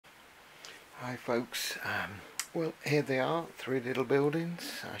Hi folks, well here they are, 3 little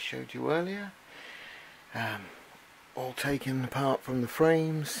buildings I showed you earlier, all taken apart from the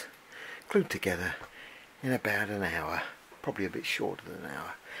frames, glued together in about an hour, probably a bit shorter than an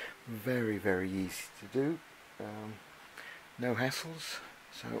hour. Very easy to do, no hassles,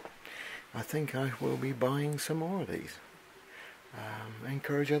 so I think I will be buying some more of these. I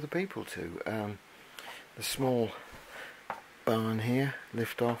encourage other people to. The small barn here,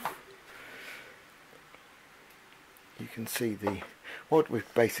 lift off. You can see what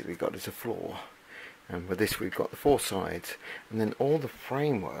we've basically got is a floor, and with this we've got the 4 sides, and then all the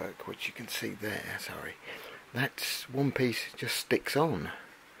framework, which you can see there, that's one piece just sticks on.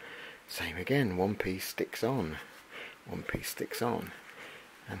 Same again, one piece sticks on, one piece sticks on.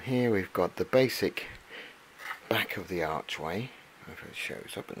 And here we've got the basic back of the archway, if it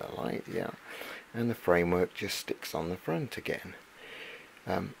shows up in the light, yeah, and the framework just sticks on the front again.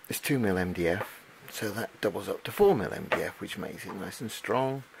 It's 2mm MDF, so that doubles up to 4mm MDF, which makes it nice and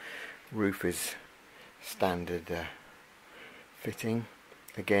strong. Roof is standard fitting.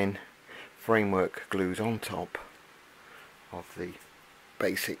 Again, framework glues on top of the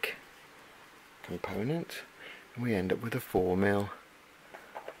basic component, and we end up with a 4mm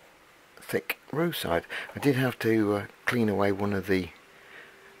thick roof side. I did have to clean away one of the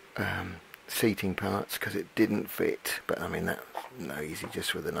seating parts because it didn't fit, but I mean that's no easy,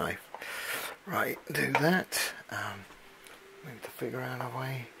 just with a knife. Right, do that. Move the figure out of the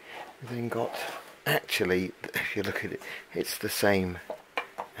way. We've then got, actually, if you look at it, it's the same.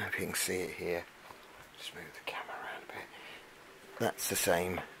 If you can see it here, just move the camera around a bit. That's the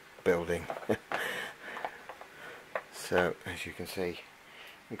same building. So as you can see,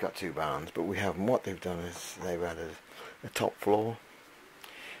 we've got 2 barns, but we haven't. What they've done is they've added a top floor.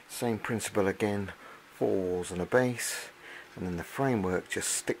 Same principle again, 4 walls and a base, and then the framework just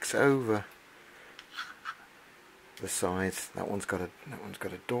sticks over the sides. That one's got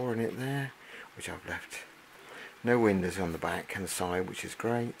a door in it there, which I've left. No windows on the back and the side, which is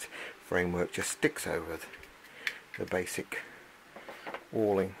great. Framework just sticks over the basic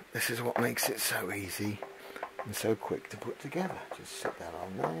walling. This is what makes it so easy and so quick to put together. Just set that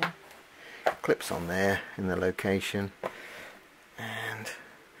on there, clips on there in the location, and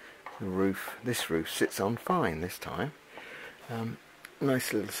the roof, this roof sits on fine this time.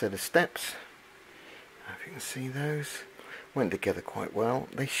 Nice little set of steps. If you can see those, went together quite well.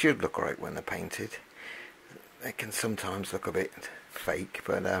 They should look right when they're painted. They can sometimes look a bit fake,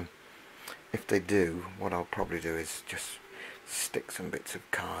 but if they do, what I'll probably do is just stick some bits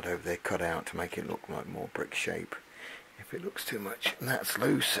of card over there, cut out, to make it look like more brick shape. If it looks too much, and that's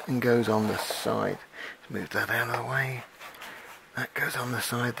loose and goes on the side. Let's move that out of the way. That goes on the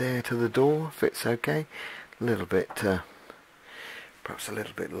side there to the door, fits okay. A little bit, perhaps a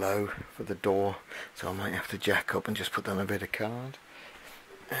little bit low for the door, so I might have to jack up and just put on a bit of card.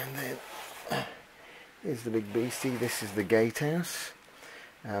 And then here's the big beastie. This is the gatehouse.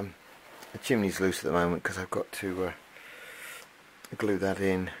 The chimney's loose at the moment because I've got to glue that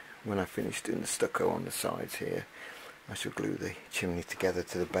in. When I finished doing the stucco on the sides here, I shall glue the chimney together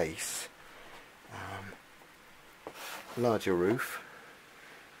to the base. Larger roof,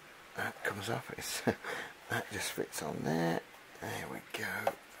 that comes off. That just fits on there. There we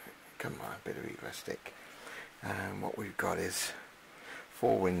go. Come on, a bit of egress stick. And what we've got is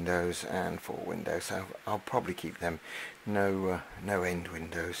 4 windows and 4 windows. So I'll probably keep them. No end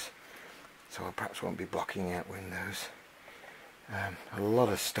windows. So I perhaps won't be blocking out windows. A lot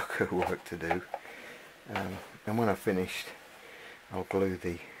of stucco work to do. And when I've finished, I'll glue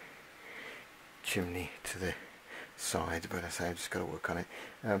the chimney to the side, but I say I've just got to work on it.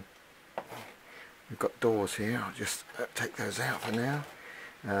 We've got doors here. I'll just take those out for now.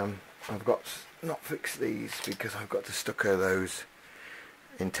 I've got not fixed these because I've got to stucco those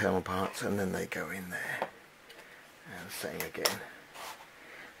internal parts, and then they go in there. And same again.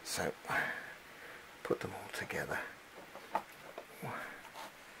 So put them all together.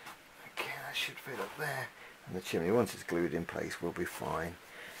 Okay, that should fit up there. And the chimney, once it's glued in place, will be fine.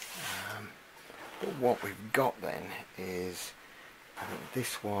 But what we've got then is, I think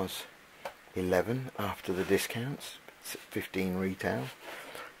this was 11 after the discounts, 15 retail.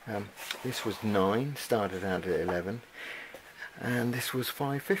 This was 9, started out at 11, and this was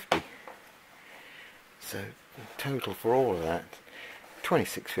 $5.50. So total for all of that,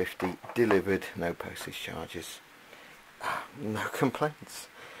 $26.50 delivered, no postage charges. No complaints.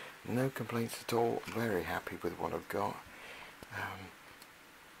 No complaints at all. Very happy with what I've got.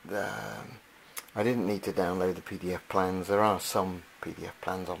 I didn't need to download the PDF plans. There are some PDF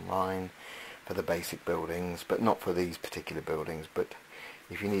plans online for the basic buildings, but not for these particular buildings. But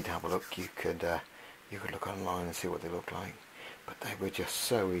If you need to have a look, you could look online and see what they look like. But they were just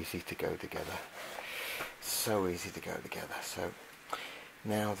so easy to go together. So easy to go together. So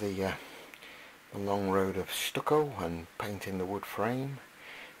now the long road of stucco and painting the wood frame,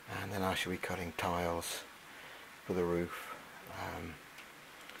 and then I shall be cutting tiles for the roof,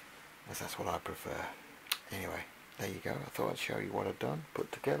 as that's what I prefer. Anyway, there you go. I thought I'd show you what I've done,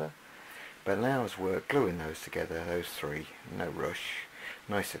 put together. But now it's work gluing those together, those three, no rush,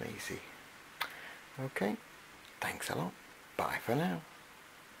 nice and easy. Okay, thanks a lot. Bye for now.